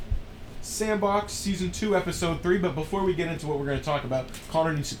Sandbox Season 2, Episode 3, but before we get into what we're going to talk about,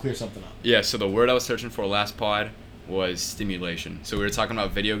 Connor needs to clear something up. Yeah, so the word I was searching for last pod was stimulation. So we were talking about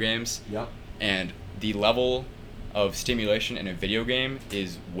video games. Yep. And the level of stimulation in a video game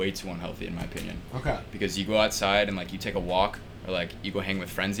is way too unhealthy, in my opinion. Okay. Because you go outside and, like, you take a walk, or, like, you go hang with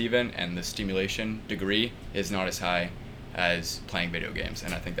friends even, and the stimulation degree is not as high as playing video games,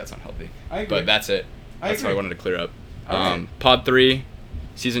 and I think that's unhealthy. I agree. But that's it. That's what I wanted to clear up. Okay. Pod 3,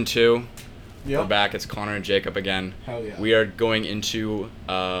 Season 2. Yep. We're back. It's Connor and Jacob again. Hell yeah. We are going into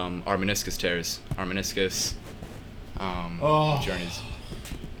our meniscus tears. Our meniscus journeys.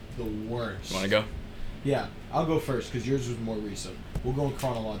 The worst. You want to go? Yeah, I'll go first because yours was more recent. We'll go in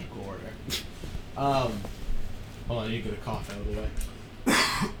chronological order. Hold on, I need to get a cough out of the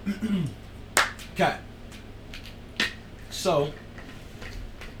way. Okay. So,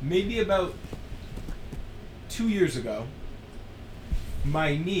 maybe about 2 years ago,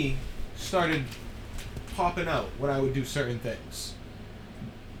 my knee started popping out when I would do certain things.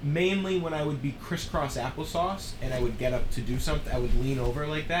 Mainly when I would be crisscross applesauce and I would get up to do something, I would lean over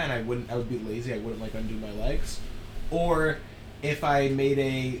like that and I would be lazy, I wouldn't like undo my legs. Or if I made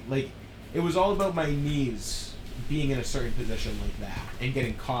it was all about my knees being in a certain position like that and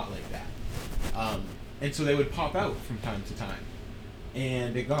getting caught like that. And so they would pop out from time to time.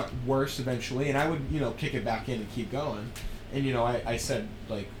 And it got worse eventually and I would, kick it back in and keep going. And, I said,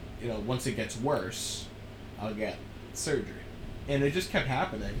 once it gets worse, I'll get surgery. And it just kept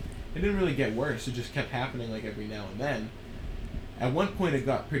happening. It didn't really get worse. It just kept happening, every now and then. At one point, it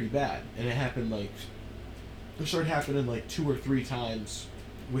got pretty bad. And it happened, it started happening, 2 or 3 times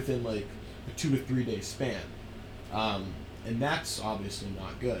within, a 2 to 3 day span. And that's obviously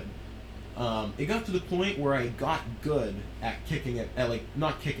not good. It got to the point where I got good at kicking it,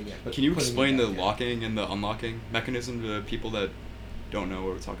 not kicking it, but can you putting explain it the back in. locking and the unlocking mechanism to people that don't know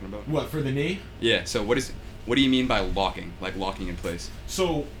what we're talking about? What, for the knee? Yeah, so what do you mean by locking? Like locking in place?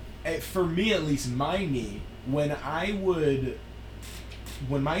 So, for me at least, my knee, when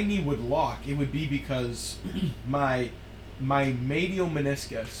my knee would lock, it would be because my medial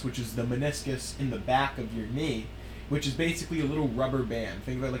meniscus, which is the meniscus in the back of your knee, which is basically a little rubber band.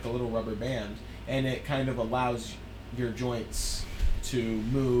 Think of it like a little rubber band, and it kind of allows your joints to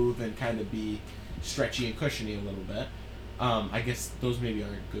move and kind of be stretchy and cushiony a little bit. I guess those maybe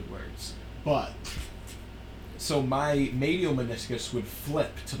aren't good words, but so my medial meniscus would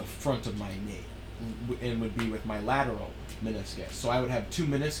flip to the front of my knee and would be with my lateral meniscus. So I would have 2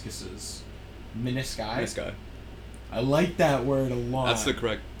 meniscuses. Menisci. I like that word a lot. That's the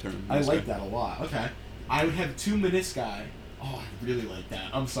correct term. I like that a lot. Okay. I would have 2 menisci. Oh, I really like that.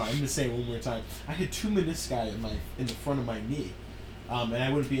 I'm sorry. I'm going to say it one more time. I had 2 menisci in the front of my knee. And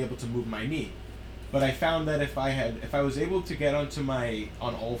I wouldn't be able to move my knee. But I found that if I was able to get on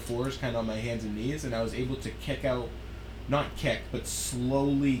all fours, kind of on my hands and knees, and I was able to not kick, but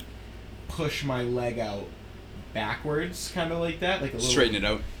slowly push my leg out backwards, kind of like that, like a little. Straighten it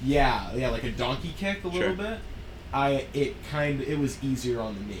out. Yeah, like a donkey kick a little bit. It was easier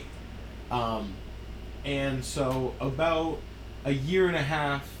on the knee. And so about a year and a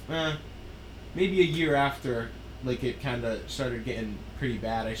half, maybe a year after, it kind of started getting pretty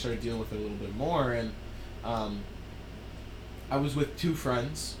bad. I started dealing with it a little bit more, and I was with 2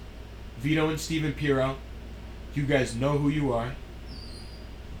 friends, Vito and Steven Piro. You guys know who you are.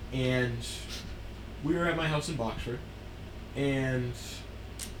 And we were at my house in Boxford, and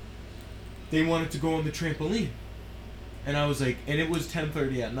they wanted to go on the trampoline. And I was like, and it was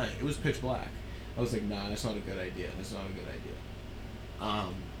 10:30 at night. It was pitch black. I was like, nah, that's not a good idea.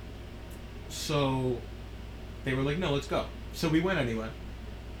 So they were like, no, let's go. So we went anyway.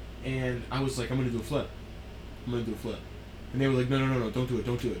 And I was like, I'm going to do a flip. And they were like, no, don't do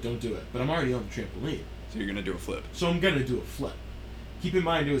it. But I'm already on the trampoline. So you're going to do a flip. So I'm going to do a flip. Keep in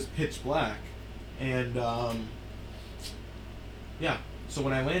mind, it was pitch black. And, yeah. So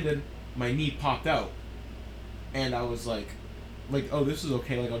when I landed, my knee popped out. And I was like, oh, this is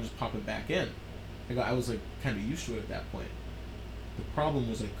okay. I'll just pop it back in. I was, kind of used to it at that point. The problem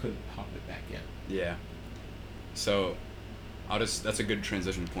was I couldn't pop it back in. Yeah. So, that's a good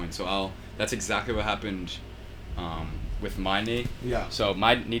transition point. So that's exactly what happened with my knee. Yeah. So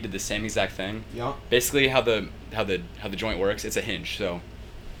my knee did the same exact thing. Yeah. Basically, how the joint works, it's a hinge. So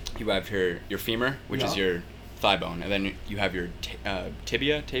you have your femur, which is your thigh bone, and then you have your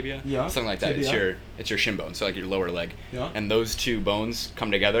tibia, yeah, something like that. Tibia. It's your shin bone, so your lower leg. Yeah. And those 2 bones come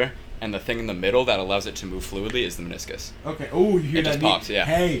together, and the thing in the middle that allows it to move fluidly is the meniscus. Okay. Oh, you hear it that? Just pops. Yeah.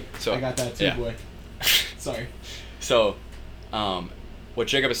 Hey. So I got that too, yeah. Boy. Sorry. So, what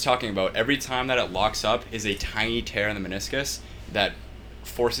Jacob is talking about, every time that it locks up is a tiny tear in the meniscus that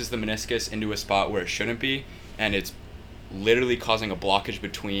forces the meniscus into a spot where it shouldn't be, and it's literally causing a blockage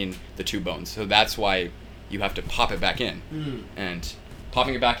between the two bones. So that's why you have to pop it back in. And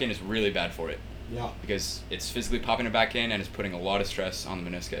popping it back in is really bad for it. Yeah. Because it's physically popping it back in and it's putting a lot of stress on the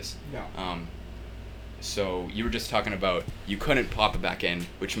meniscus. Yeah. So you were just talking about you couldn't pop it back in,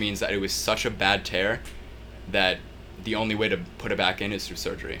 which means that it was such a bad tear that the only way to put it back in is through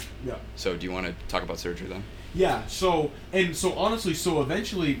surgery. Yeah. So do you want to talk about surgery then? Yeah, so honestly, so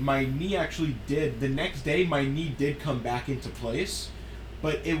eventually my knee actually did, the next day my knee did come back into place,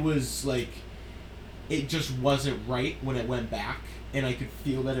 but it was like, it just wasn't right when it went back, and I could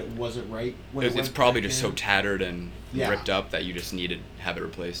feel that it wasn't right when it went It's probably back just in. so tattered and Yeah. ripped up that you just needed to have it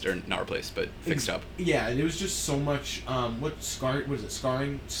replaced, or not replaced, but fixed up. Yeah, and it was just so much, what is it,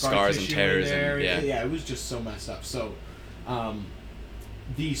 scarring? Scars and tissue tears in there. and, yeah. It was just so messed up, so,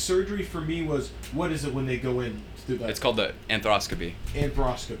 the surgery for me was, what is it when they go in through the... It's called the arthroscopy.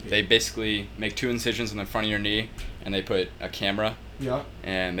 Arthroscopy. They basically make 2 incisions in the front of your knee, and they put a camera, Yeah.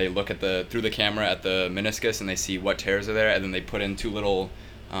 and they look at through the camera at the meniscus, and they see what tears are there, and then they put in 2 little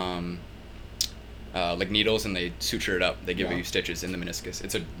like needles, and they suture it up. They give you stitches in the meniscus.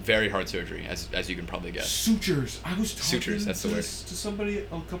 It's a very hard surgery, as you can probably guess. Sutures. I was talking Sutures, that's the word. to somebody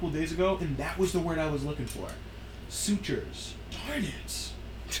a couple of days ago, and that was the word I was looking for. Sutures. Darn it.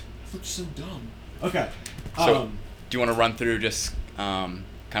 That looks so dumb. Okay. So, do you want to run through just kind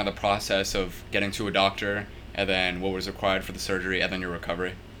of the process of getting to a doctor, and then what was required for the surgery, and then your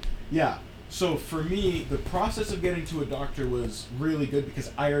recovery? Yeah. So for me, the process of getting to a doctor was really good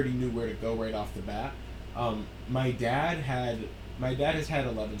because I already knew where to go right off the bat. My dad has had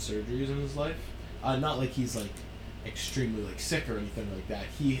 11 surgeries in his life. Not like he's like extremely like sick or anything like that.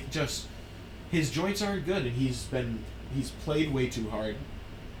 His joints aren't good, and he's played way too hard,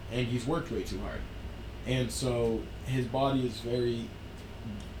 and he's worked way too hard, and so his body is very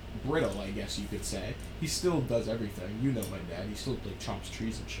brittle, I guess you could say. He still does everything. You know my dad. He still like chops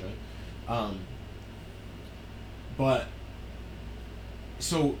trees and shit. But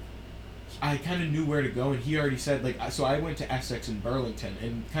so I kind of knew where to go, and he already said so I went to Essex in Burlington,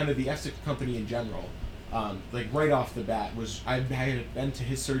 and kind of the Essex company in general. Like right off the bat I had been to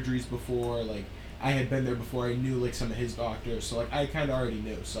his surgeries before, like I had been there before. I knew like some of his doctors, so like I kind of already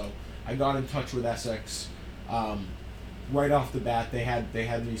knew. So I got in touch with Essex. Right off the bat, they had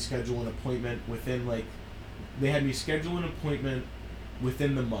me schedule an appointment within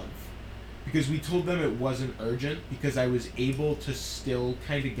the month, because we told them it wasn't urgent because I was able to still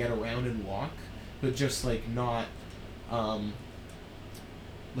kind of get around and walk, but just like not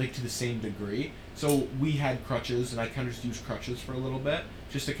like to the same degree. So we had crutches, and I kind of just used crutches for a little bit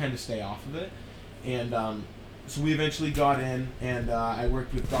just to kind of stay off of it. And so we eventually got in, and I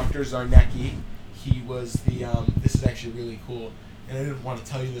worked with Dr. Zarnecki. He was the, this is actually really cool, and I didn't want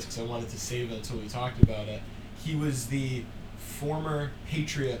to tell you this because I wanted to save it until we talked about it. He was the former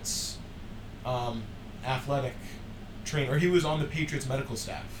Patriots athletic trainer, or he was on the Patriots medical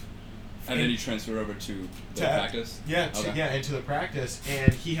staff. And then you transfer over to the practice? Yeah, Okay. into the practice,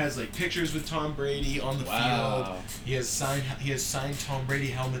 and he has like pictures with Tom Brady on the field. He has signed Tom Brady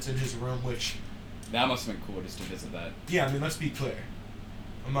helmets in his room, which... That must have been cool just to visit that. Yeah, I mean, let's be clear.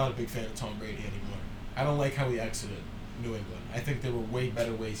 I'm not a big fan of Tom Brady anymore. I don't like how he exited New England. I think there were way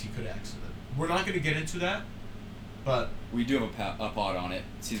better ways he could have exited. We're not going to get into that, but... We do have a pod on it,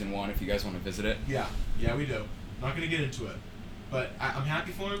 season 1, if you guys want to visit it. Yeah, we do. Not going to get into it. But I'm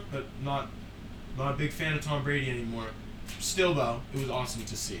happy for him, but not a big fan of Tom Brady anymore. Still, though, it was awesome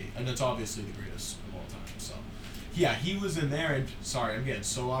to see. And it's obviously the greatest of all time. So, yeah, he was in there, and... Sorry, I'm getting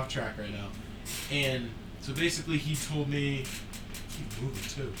so off track right now. And so basically he told me... I keep moving,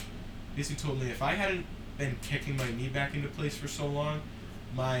 too. Basically told me if I hadn't been kicking my knee back into place for so long,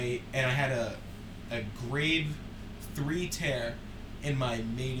 and I had a grade 3 tear in my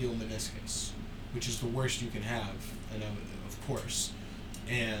medial meniscus, which is the worst you can have, and of course.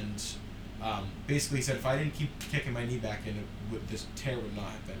 And basically he said if I didn't keep kicking my knee back in, this tear would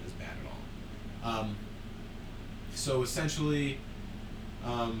not have been as bad at all. So essentially,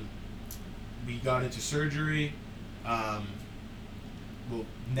 we got into surgery. Well,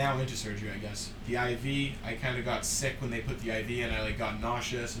 now into surgery, I guess. The IV, I kind of got sick when they put the IV in. I got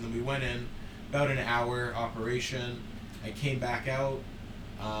nauseous, and then we went in, about an hour operation. I came back out,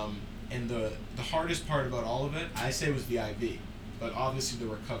 and the hardest part about all of it, I say, was the IV, but obviously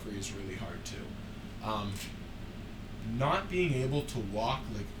the recovery is really hard too. Not being able to walk,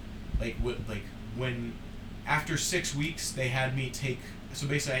 when after 6 weeks they had me take. So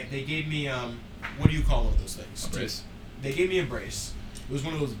basically, they gave me what do you call one of those things? A brace. They gave me a brace, It was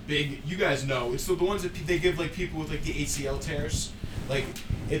one of those big. You guys know it's the ones that they give like people with like the ACL tears. Like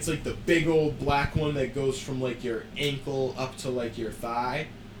it's like the big old black one that goes from like your ankle up to like your thigh,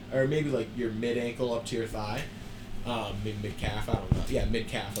 or maybe like your mid ankle up to your thigh, mid calf. I don't know. Yeah, mid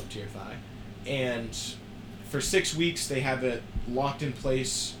calf up to your thigh, and for 6 weeks they have it locked in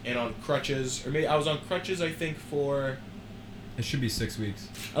place and on crutches. Or maybe I was on crutches. I think for. It should be 6 weeks.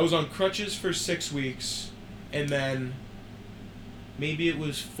 I was on crutches for 6 weeks, and then maybe it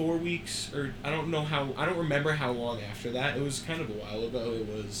was 4 weeks, or I don't remember how long after that. It was kind of a while ago. It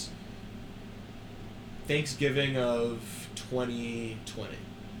was Thanksgiving of 2020.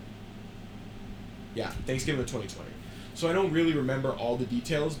 Yeah, Thanksgiving of 2020. So I don't really remember all the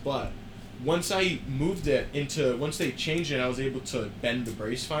details, but once they changed it, I was able to bend the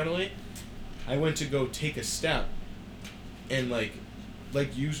brace finally. I went to go take a step, and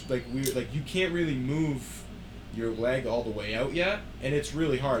you can't really move your leg all the way out yet, and it's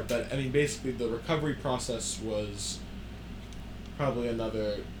really hard. But I mean, basically, the recovery process was probably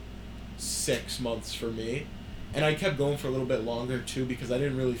another 6 months for me, and I kept going for a little bit longer too because I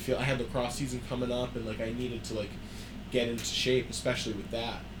didn't really feel I had the cross season coming up, and like I needed to like get into shape, especially with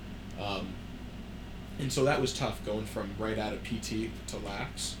that. And so that was tough going from right out of PT to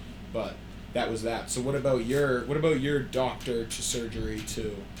lax, but that was that. So what about your doctor to surgery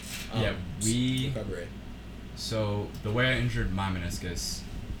to recovery? So the way I injured my meniscus,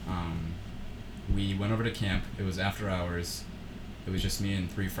 we went over to camp. It was after hours. It was just me and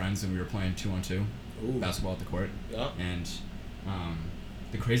 3 friends, and we were playing 2-on-2 basketball at the court. Yeah. And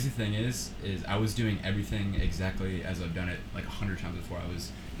the crazy thing is I was doing everything exactly as I've done it like 100 times before. I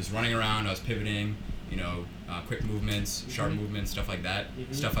was just running around. I was pivoting. Quick movements, sharp movements, stuff like that.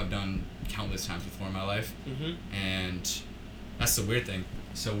 Stuff I've done countless times before in my life. And that's the weird thing.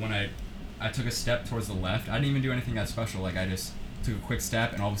 So when I took a step towards the left, I didn't even do anything that special. Like I just took a quick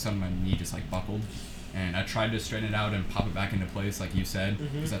step, and all of a sudden my knee just like buckled. And I tried to straighten it out and pop it back into place, like you said,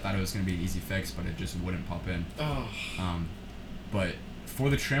 because I thought it was going to be an easy fix, but it just wouldn't pop in. But for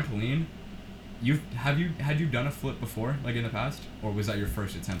the trampoline, had you done a flip before, like in the past, or was that your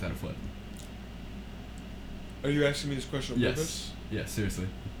first attempt at a flip? Are you asking me this question on purpose? Yeah, seriously.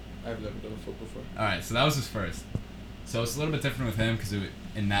 I've never done a flip before. All right, so that was his first. So it's a little bit different with him because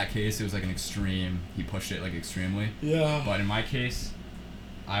in that case it was like an extreme. He pushed it like extremely. Yeah. But in my case,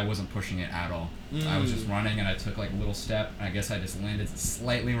 I wasn't pushing it at all. I was just running, and I took like a little step, and I guess I just landed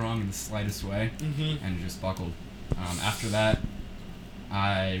slightly wrong in the slightest way, and it just buckled. After that,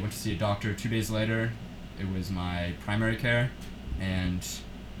 I went to see a doctor 2 days later. It was my primary care, and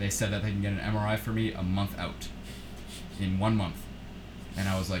they said that they can get an MRI for me a month out. In 1 month. And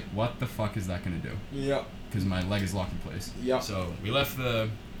I was like, what the fuck is that going to do? Yeah. Because my leg is locked in place. Yeah. So we left the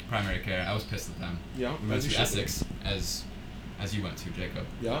primary care. I was pissed at them. Yeah. We went to Essex, as you went to, Jacob.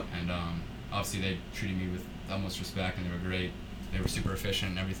 Yeah. And obviously they treated me with the utmost respect, and they were great. They were super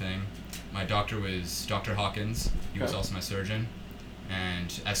efficient and everything. My doctor was Dr. Hawkins. He was also my surgeon.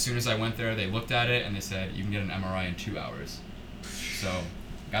 And as soon as I went there, they looked at it, and they said, you can get an MRI in 2 hours. So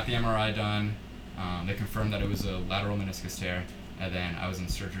got the MRI done. They confirmed that it was a lateral meniscus tear, and then I was in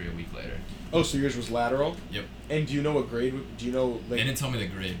surgery a week later. Oh, so yours was lateral? Yep. And do you know what grade? Do you know? They didn't tell me the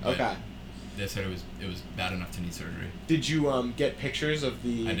grade. But okay. They said it was bad enough to need surgery. Did you get pictures of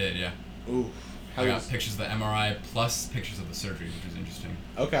the? I did, yeah. Ooh. I got pictures of the MRI plus pictures of the surgery, which was interesting.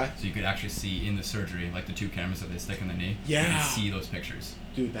 Okay. So you could actually see in the surgery, like the 2 cameras that they stick in the knee. Yeah. You could see those pictures.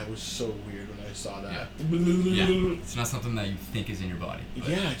 Dude, that was so weird when I saw that. Yeah. It's not something that you think is in your body.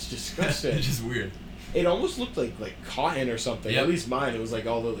 Yeah, it's disgusting. It's just weird. It almost looked like cotton or something. Yep. At least mine. It was like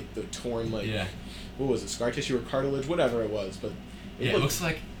all the torn what was it, scar tissue or cartilage, whatever it was. But it looks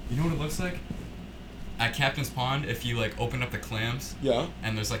like, you know what it looks like? At Captain's Pond, if you like open up the clams,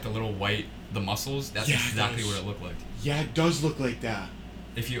 and there's like the little white muscles, that's exactly what it looked like. Yeah, it does look like that.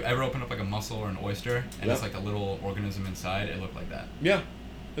 If you ever open up like a mussel or an oyster, and it's like a little organism inside, it looked like that. Yeah,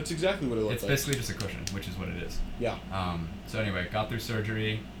 that's exactly what it looked like. It's basically just a cushion, which is what it is. Yeah. So anyway, got through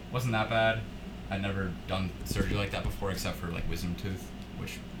surgery. Wasn't that bad. I'd never done surgery like that before, except for like wisdom tooth,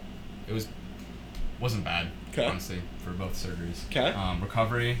 which wasn't bad, honestly, for both surgeries. Okay.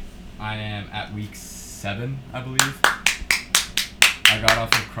 Recovery, I am at week 7, I believe. I got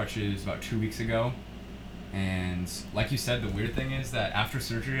off of crutches about 2 weeks ago, and like you said, the weird thing is that after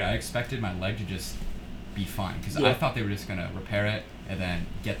surgery, I expected my leg to just be fine, because I thought they were just gonna repair it and then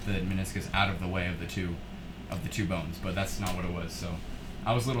get the meniscus out of the way of the two bones, but that's not what it was. So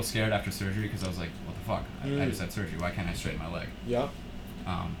I was a little scared after surgery because I was like, what the fuck? I just had surgery. Why can't I straighten my leg? Yeah.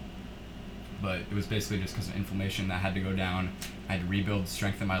 But it was basically just because of inflammation that had to go down. I had to rebuild the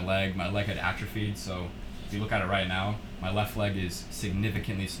strength in my leg. My leg had atrophied, so if you look at it right now, My left leg is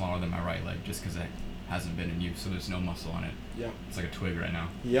significantly smaller than my right leg just because it hasn't been in use, so there's no muscle on it. Yeah. It's like a twig right now.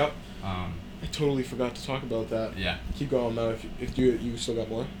 Yep. I totally forgot to talk about that. Yeah. Keep going though. If you still got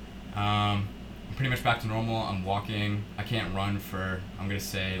more. I'm pretty much back to normal. I'm walking. I can't run for, I'm gonna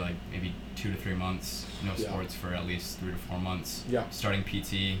say, like maybe 2 to 3 months. No sports for at least 3 to 4 months. Yeah. Starting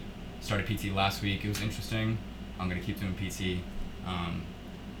PT. Started PT last week. It was interesting. I'm gonna keep doing PT.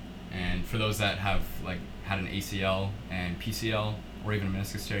 And for those that have like had an ACL and PCL or even a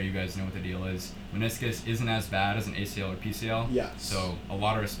meniscus tear, you guys know what the deal is. Meniscus isn't as bad as an ACL or PCL. Yes. So a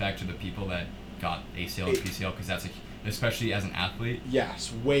lot of respect to the people that got ACL or PCL, because that's especially as an athlete.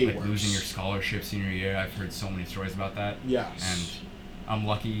 Yes, way like worse. Losing your scholarship senior year. I've heard so many stories about that. Yes. And I'm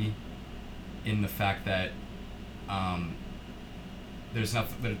lucky in the fact that there's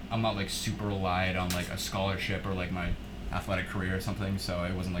nothing that I'm not like super reliant on like a scholarship or like my athletic career or something, so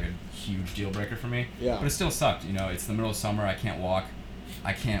it wasn't like a huge deal breaker for me. Yeah. But it still sucked, you know. It's the middle of summer. I can't walk.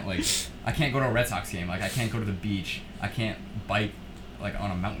 I can't go to a Red Sox game. Like I can't go to the beach. I can't bike like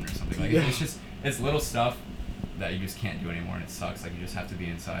on a mountain or something. Like it's little stuff that you just can't do anymore, and it sucks. Like you just have to be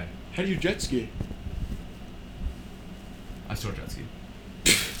inside. How do you jet ski? I still jet ski.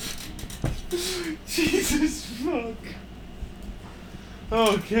 Jesus fuck.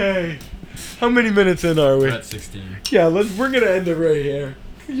 Okay. How many minutes in are we? We're at 16. Yeah, we're gonna end it right here.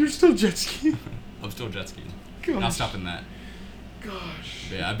 You're still jet skiing. I'm still jet skiing. Gosh. Not stopping that. Gosh.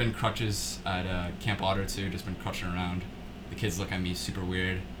 But yeah, I've been crutches at Camp Otter too. Just been crutching around. The kids look at me super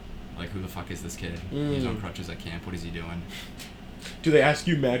weird. Like, who the fuck is this kid? He's on crutches at camp. What is he doing? Do they ask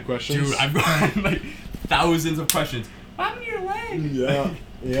you mad questions? Dude, I've gotten like thousands of questions. What happened to your leg? Yeah.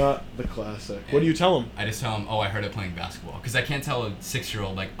 Yeah, the classic. What do you tell them? I just tell them, oh, I heard it playing basketball. Because I can't tell a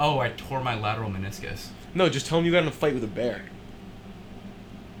 6-year-old, like, oh, I tore my lateral meniscus. No, just tell them you got in a fight with a bear.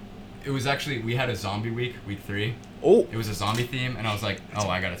 It was actually, we had a zombie week 3. Oh. It was a zombie theme, and I was like, oh,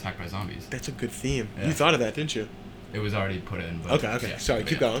 I got attacked by zombies. That's a good theme. Yeah. You thought of that, didn't you? It was already put in. But Okay. Yeah, Sorry,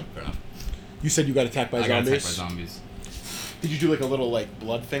 keep going. Fair enough. You said you got attacked by I got zombies? attacked by zombies. Did you do like a little like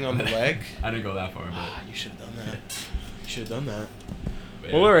blood thing on the leg? I didn't go that far, but... You should have done that. You should have done that.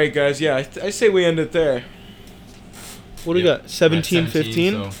 But Well, alright guys, yeah, I say we end it there. What do we got? 17,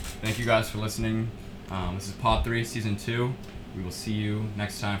 15? So thank you guys for listening. This is Pod 3, Season 2. We will see you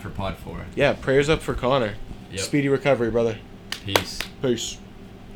next time for Pod 4. Yeah, prayers up for Connor. Yep. Speedy recovery, brother. Peace. Peace.